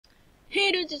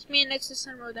dudes, it's me, Nexus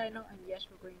and Rodino, and yes,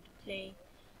 we're going to play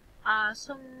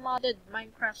some modded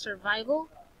Minecraft survival.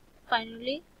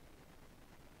 Finally,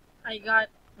 I got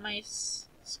my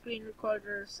screen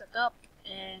recorder set up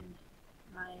and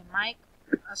my mic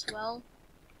as well.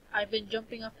 I've been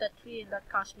jumping off that tree and that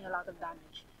caused me a lot of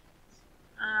damage.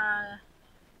 I'm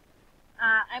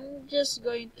just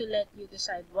going to let you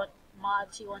decide what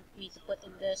mods you want me to put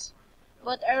in this.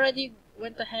 But I already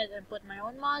went ahead and put my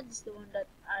own mods, the one that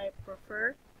I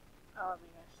prefer. Oh my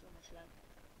gosh, so much lag.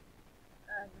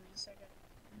 Give me a second.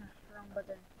 Wrong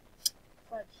button.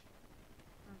 Fudge.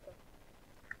 Okay.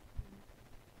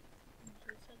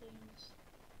 Settings.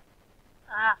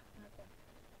 Okay.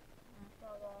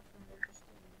 Toggle off from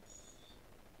resistance.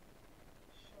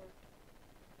 Short.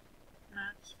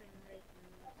 Max frame rate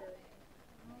and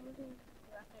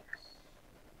graphics.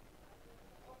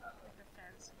 Make it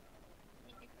fancy.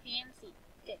 Make it fancy.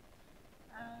 Okay.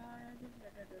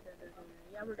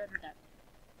 Yeah, we're done with that.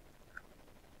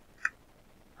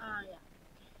 Yeah.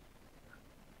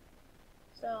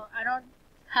 So, I don't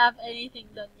have anything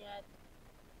done yet.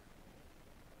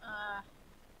 I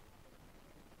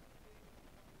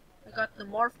got the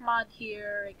morph mod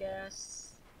here, I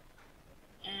guess.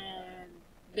 And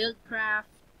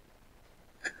buildcraft.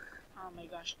 Oh my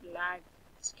gosh, the lag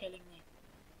is killing me.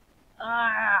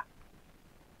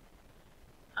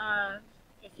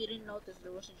 If you didn't notice,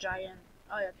 there was a giant.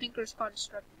 Oh yeah, Tinker's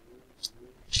Construct.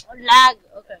 Oh, lag!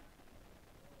 Okay.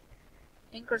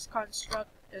 Tinker's Construct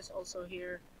is also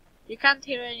here. You can't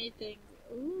hear anything.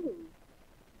 Ooh.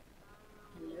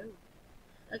 Hello.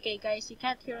 Okay, guys, you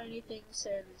can't hear anything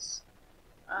since.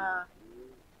 Hi.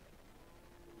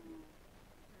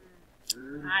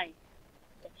 Okay.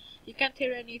 You can't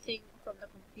hear anything from the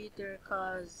computer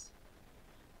because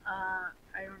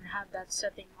I don't have that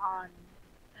setting on.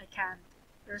 I can't.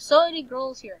 There's so many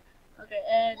girls here. Okay,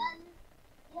 and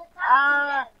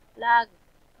lag.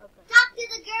 Okay. Talk to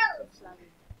the girl. Everything's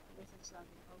lagging. Everything's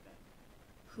lagging. Okay.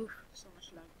 Whew, so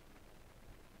much lag.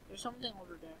 There's something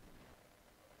over there.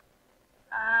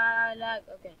 Lag.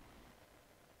 Okay.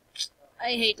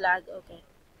 I hate lag. Okay.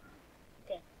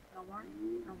 Okay. No more.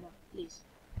 No more. Please.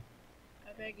 I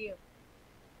beg you.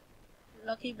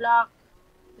 Lucky block.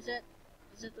 Is it?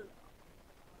 Is it?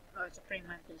 Oh, it's a praying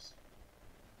mantis.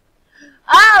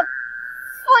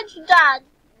 Fudge that!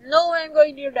 No way I'm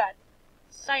going near that.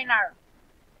 Sayonara.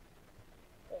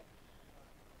 Okay.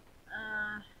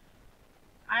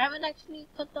 I haven't actually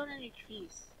cut down any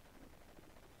trees.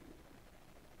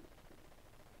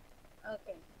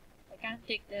 Okay. I can't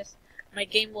take this. My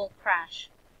game will crash.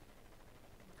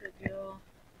 Video.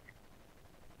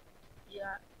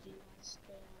 Yeah,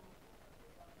 scale.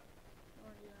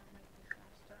 Or yeah, might be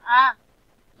faster.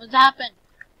 What's happened?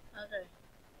 Okay.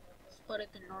 Let's put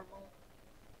it to normal.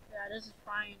 Yeah, this is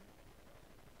fine.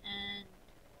 And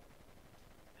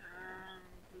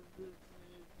view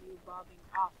bobbing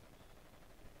off.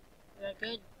 Yeah,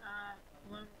 good.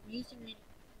 When using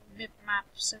map map,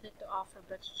 set it to off for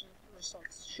better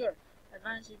results. Sure.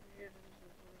 Advanced.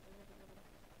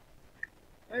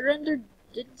 I rendered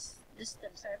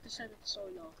distance. I have to set it so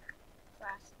low.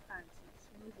 Fast, fancy,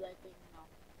 smooth lighting, no.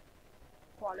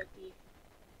 Quality.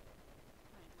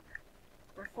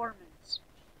 Performance.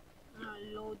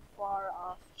 Load far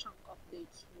off. Chunk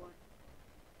updates 1.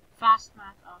 Fast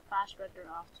math off. Fast render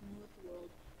off. Smooth world.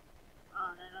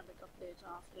 Dynamic updates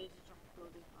off. Lazy chunk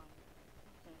loading on.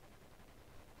 Okay.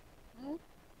 Smooth.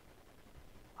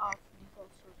 Off.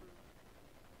 Default server.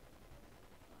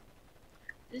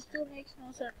 This still makes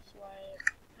no sense why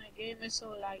my game is so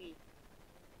laggy.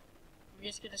 I'm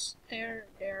just gonna stare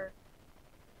there.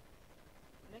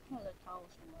 Look how the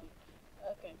towels moving.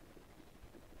 Okay.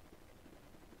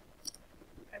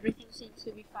 Everything seems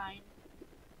to be fine.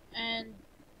 And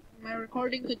my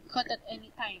recording could cut at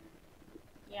any time.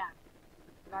 Yeah.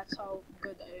 That's how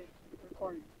good I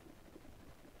record.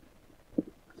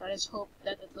 So I just hope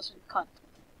that it doesn't cut.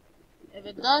 If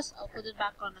it does, I'll put it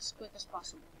back on as quick as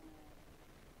possible.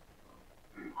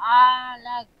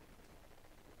 Lag.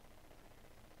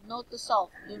 Note to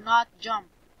self, do not jump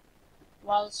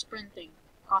while sprinting.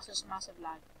 Causes massive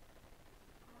lag.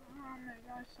 Oh my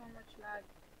gosh, so much lag.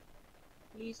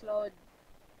 Please load.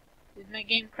 Did my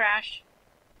game crash?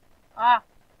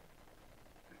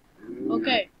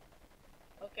 Okay.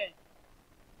 Okay.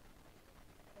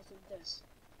 Because of this.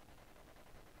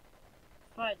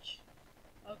 Fudge.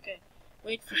 Okay.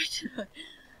 Wait for it to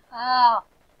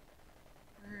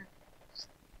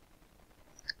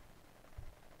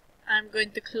I'm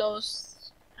going to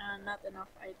close not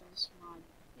enough items mod.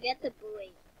 Get the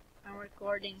boy. I'm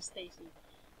recording Stacy.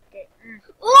 Okay.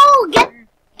 Oh, get.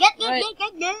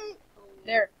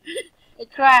 There.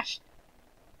 It crashed.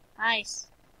 Nice.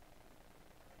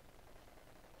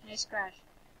 Nice crash.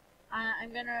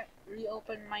 I'm gonna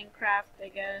reopen Minecraft, I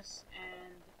guess,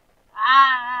 and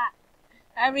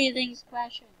everything's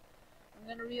crashing. I'm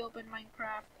gonna reopen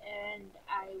Minecraft and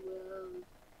I will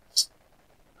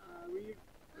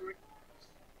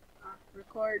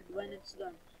record when it's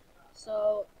done.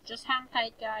 So just hang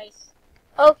tight, guys.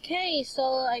 Okay, so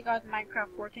I got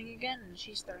Minecraft working again, and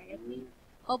she's staring at me.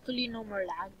 Hopefully, no more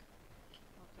lag.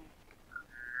 Okay.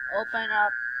 Open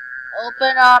up.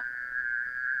 Open up.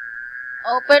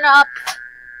 Open up.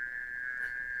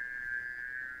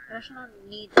 There's no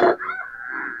need. Okay.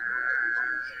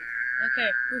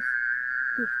 Oof.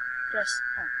 Oof. Press.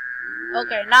 Oh.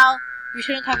 Okay, now we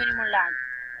shouldn't have any more lag.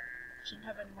 Shouldn't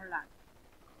have any more lag.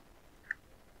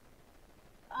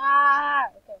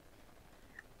 Okay.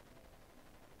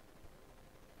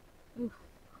 Oof.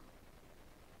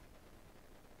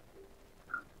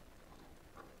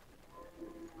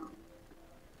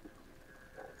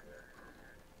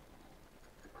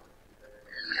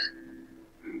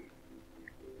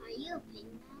 Are you a pig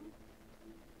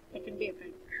now? It can be a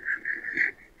pig.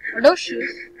 Are those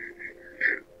shoes?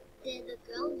 Did the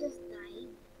girl just die?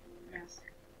 Yes.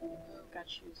 Got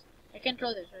shoes. I can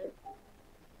throw this, right?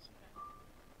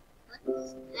 What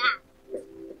is that?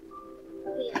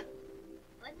 Wait,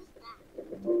 what is that?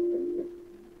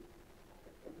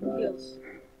 Heels.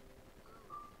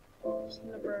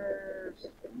 Slippers.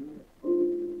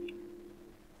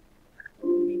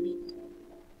 Maybe.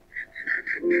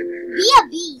 Be a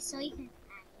bee so you can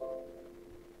fly.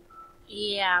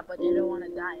 Yeah, but they don't want to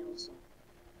die also.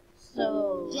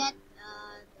 So, Get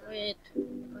wait.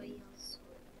 oils.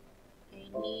 I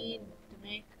need to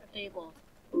make a table.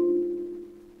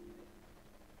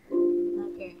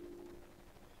 Okay.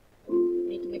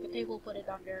 Need to make a table, put it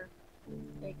on there.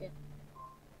 Take it.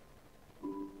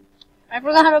 I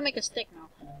forgot how to make a stick now.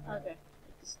 Okay.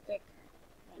 Make a stick.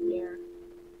 Right there.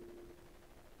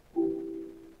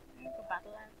 Make a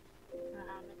battle axe.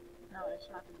 No, it's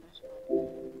not in this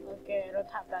one. Okay, I don't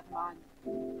have that mod,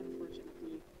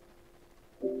 unfortunately.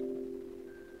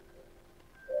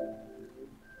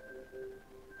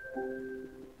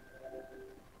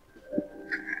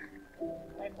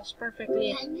 Time this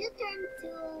perfectly. Can you turn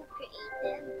to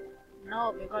creative?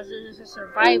 No, because this is a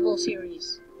survival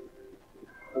series.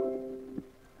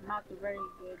 Not a very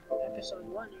good episode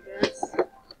 1, I guess.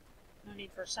 No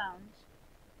need for sounds.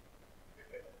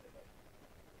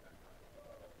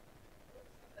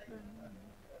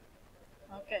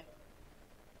 Okay.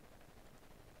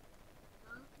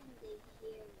 How can they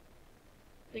hear you?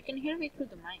 They can hear me through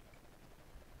the mic.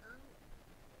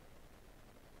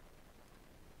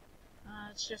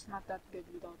 It's just not that good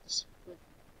without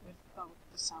without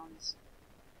the sounds.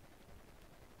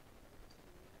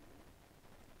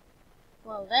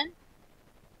 Well then.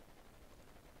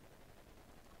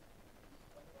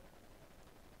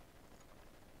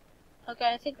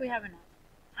 Okay, I think we have enough.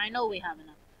 I know we have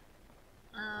enough.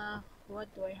 What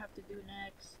do I have to do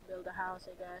next? Build a house,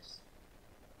 I guess.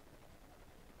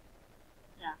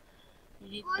 Yeah, you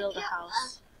need to build a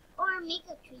house. Or make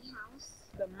a tree house.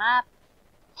 The map.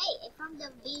 Hey, I found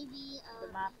the baby. The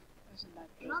map isn't that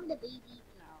I good. found the baby.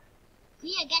 No.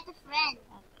 Priya, get the friend.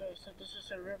 Okay, so this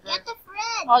is a river. Get the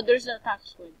friend. Oh, there's an attack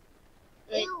squid.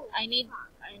 Wait, Ew, I need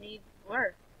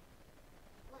where?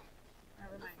 What?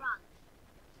 Never The mind. frog.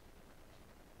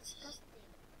 Disgusting.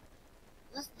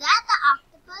 Was that the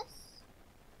octopus?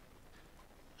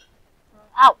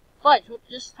 Ow! Fudge, what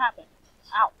just happened?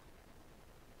 Ow.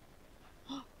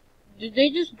 Did they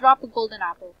just drop a golden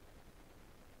apple?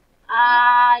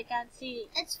 I can't see.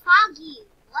 It's foggy.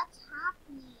 What's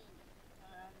happening?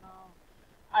 I don't know.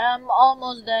 I am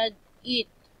almost dead. Eat.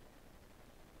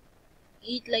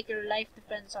 Eat like your life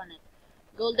depends on it.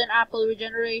 Golden apple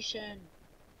regeneration.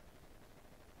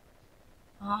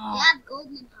 You Ah. have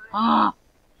golden heart.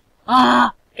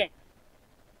 Okay.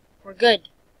 We're good.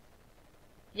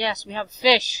 Yes, we have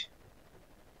fish.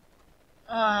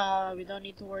 We don't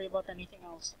need to worry about anything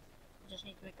else. We just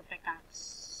need to make a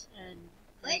pickaxe and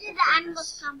Where make did a the furnace.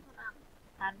 animals come from?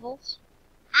 Anvils?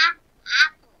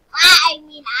 Apple. I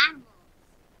mean animals.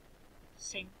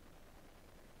 Same.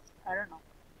 I don't know.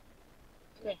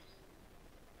 Okay.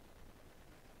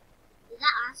 Did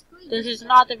that ask for you? This is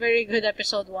not a very good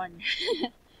episode 1.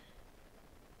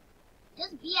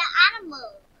 Just be an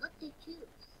animal. What to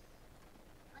choose?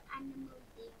 What animal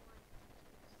do you want?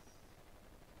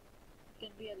 It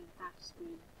can be an attack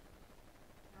squid.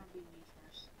 I'll be me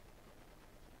first.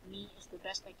 Me is the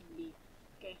best I can be.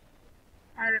 Okay.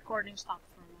 Our recording stopped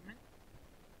for a moment.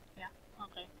 Yeah,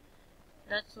 okay.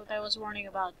 That's what I was warning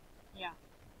about. Yeah.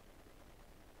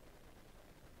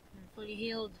 fully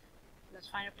healed. Let's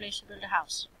find a place to build a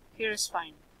house. Here is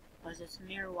fine, because it's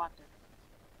near water.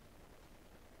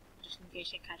 Just in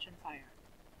case it catch on fire.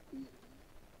 This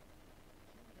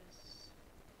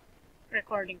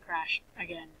recording crashed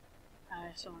again.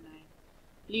 So 9.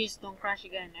 Please don't crash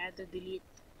again. I have to delete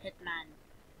Hitman.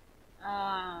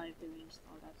 I have to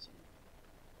reinstall that soon.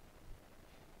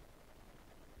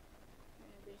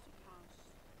 Basic house.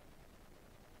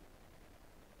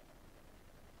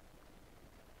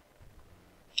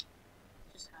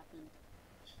 Just happened.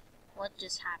 What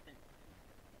just happened?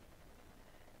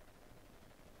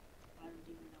 I don't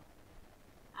even know.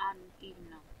 I don't even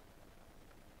know.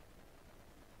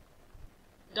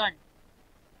 Done.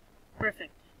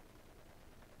 Perfect.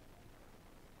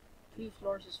 3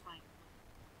 floors is fine.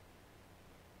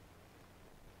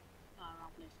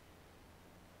 Wrong place.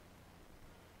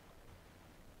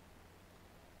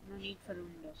 No need for the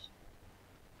windows.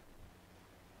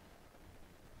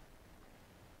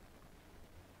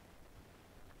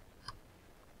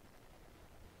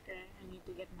 Okay, I need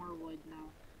to get more wood now.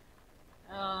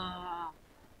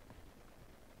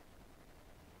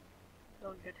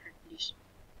 Don't get hurt, please.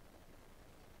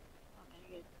 Okay,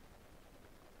 good.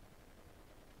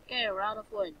 Okay, we're out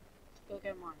of wood. Let's go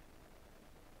get more.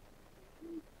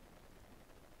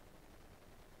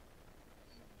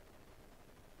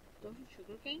 Those are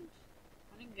sugar canes?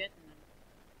 I didn't get them.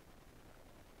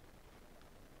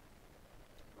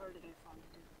 Where did I find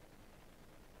them?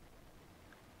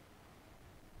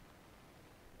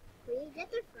 Will you get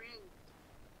a friend?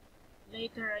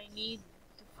 Later, I need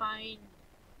to find.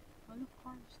 Oh, look,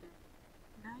 corn's there.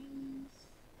 Nice.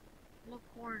 Look,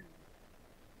 corn.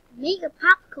 Make a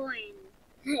popcorn.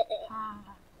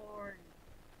 Ah, corn.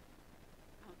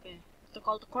 Okay. To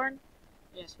call the corn?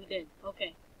 Yes, we did.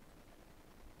 Okay.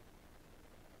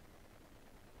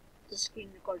 The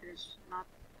screen recorder's not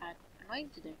that annoying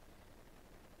today.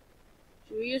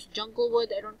 Should we use jungle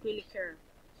wood? I don't really care.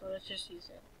 So let's just use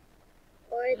it.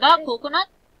 Or The coconut?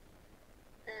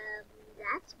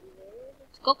 that's weird.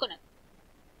 It's coconut.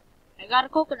 I got a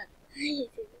coconut.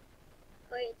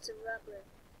 Or it's a rubber.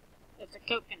 It's a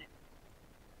coconut.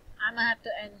 I'm gonna have to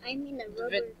end I mean a the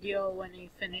rubber. video when I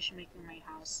finish making my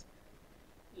house.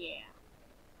 Yeah.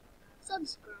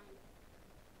 Subscribe.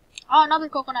 Oh, another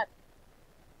coconut.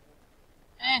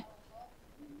 Come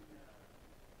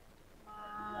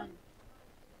on.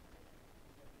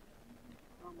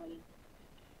 Wrong button.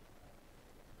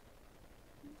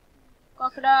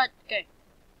 Coconut. Okay.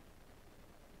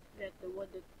 Get the wood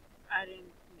that I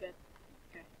didn't get.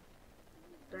 Okay.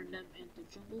 Turn them into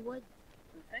jungle wood.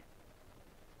 Perfect.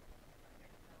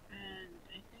 And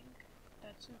I think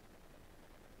that's it.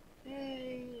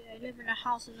 Hey, I live in a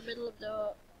house in the middle of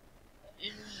the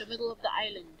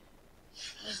island.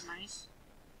 That's nice.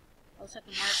 I'll set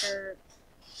a marker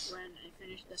when I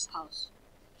finish this house,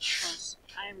 because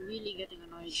I'm really getting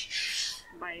annoyed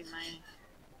by my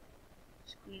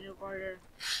screen recorder.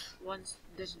 Once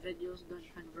this video is done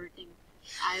converting,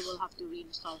 I will have to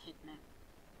reinstall Hitman.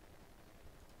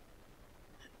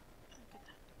 Look at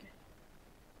that. Okay.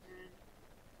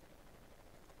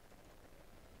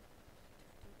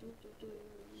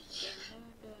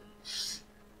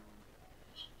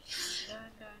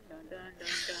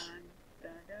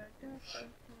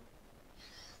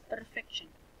 Perfection.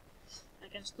 I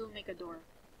can still make a door.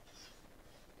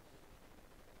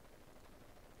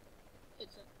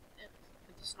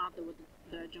 It's not the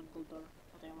jungle door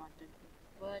that I wanted,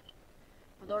 but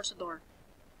a door's a door.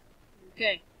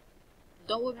 Okay,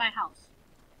 done with my house.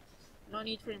 No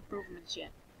need for improvements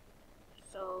yet.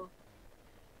 So,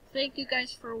 thank you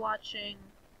guys for watching,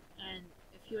 and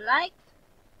if you liked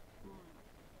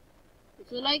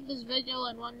this video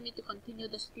and want me to continue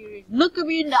the series, look at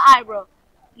me in the eye, bro.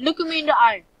 Look at me in the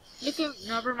eye.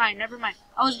 Never mind.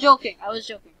 I was joking. Yeah, we're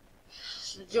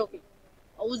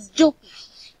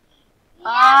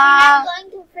not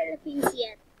going to Philippines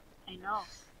yet. I know.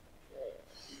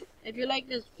 If you like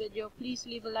this video, please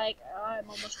leave a like. I'm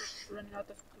almost running out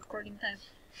of recording time.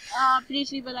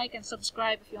 Please leave a like and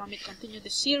subscribe if you want me to continue the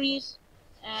series.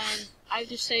 And I have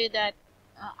to say that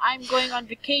I'm going on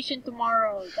vacation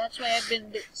tomorrow. That's why I've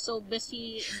been so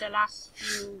busy in the last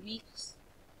few weeks.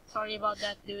 Sorry about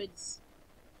that, dudes.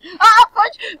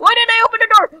 Fudge! Why did I open the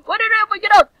door?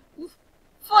 Get out!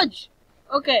 Fudge!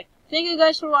 Okay, thank you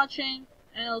guys for watching,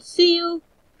 and I'll see you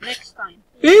next time.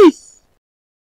 Peace!